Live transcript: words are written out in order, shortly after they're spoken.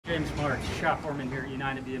James Marks, shop foreman here at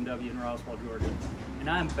United BMW in Roswell, Georgia. And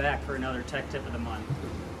I'm back for another tech tip of the month.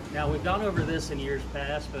 Now, we've gone over this in years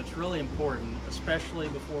past, but it's really important, especially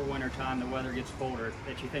before winter time, the weather gets colder,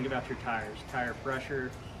 that you think about your tires, tire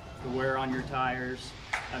pressure, the wear on your tires.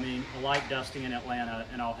 I mean, a light dusting in Atlanta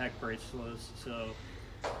and all heck breaks loose, so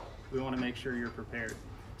we want to make sure you're prepared.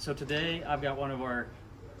 So today, I've got one of our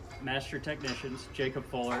master technicians, Jacob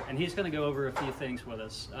Fuller, and he's going to go over a few things with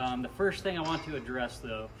us. The first thing I want to address,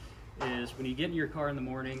 though, is when you get in your car in the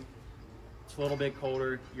morning, it's a little bit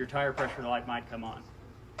colder, your tire pressure light might come on.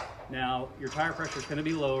 Now, your tire pressure is going to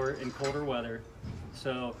be lower in colder weather,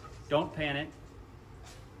 so don't panic.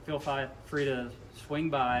 Feel free to swing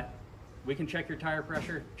by. We can check your tire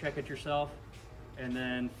pressure, check it yourself, and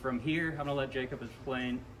then from here, I'm going to let Jacob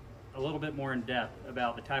explain a little bit more in depth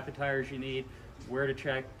about the type of tires you need, where to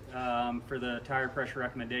check for the tire pressure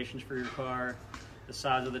recommendations for your car, the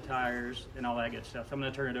size of the tires, and all that good stuff. So I'm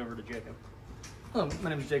going to turn it over to Jacob. Hello, my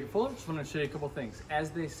name is Jacob Fuller. Just want to show you a couple things.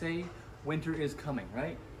 As they say, winter is coming,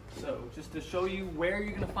 right? So just to show you where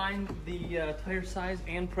you're going to find the tire size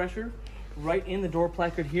and pressure, right in the door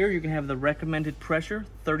placard here, you can have the recommended pressure,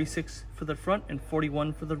 36 for the front and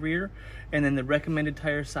 41 for the rear, and then the recommended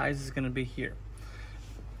tire size is going to be here.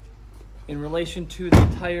 In relation to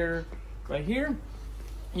the tire right here,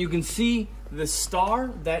 you can see the star.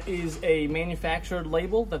 That is a manufacturer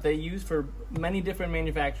label that they use for many different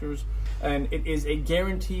manufacturers, and it is a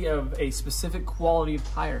guarantee of a specific quality of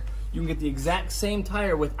tire. You can get the exact same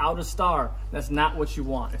tire without a star. That's not what you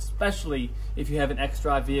want, especially if you have an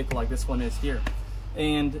X-Drive vehicle like this one is here.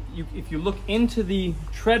 And if you look into the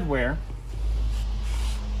tread wear,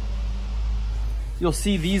 you'll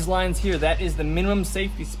see these lines here. That is the minimum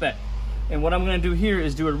safety spec. And what I'm going to do here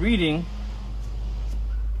is do a reading,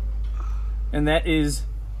 and that is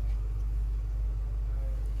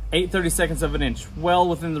 8/32 of an inch, well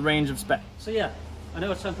within the range of spec. So yeah, I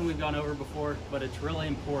know it's something we've gone over before, but it's really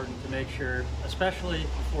important to make sure, especially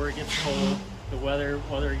before it gets cold, the weather,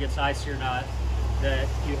 whether it gets icy or not, that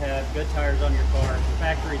you have good tires on your car,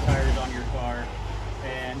 factory tires on your car,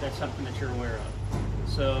 and that's something that you're aware of.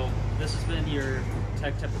 So this has been your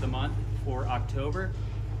Tech Tip of the Month for October.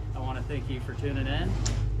 I want to thank you for tuning in,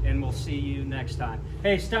 and we'll see you next time.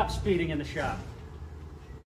 Hey, stop speeding in the shop.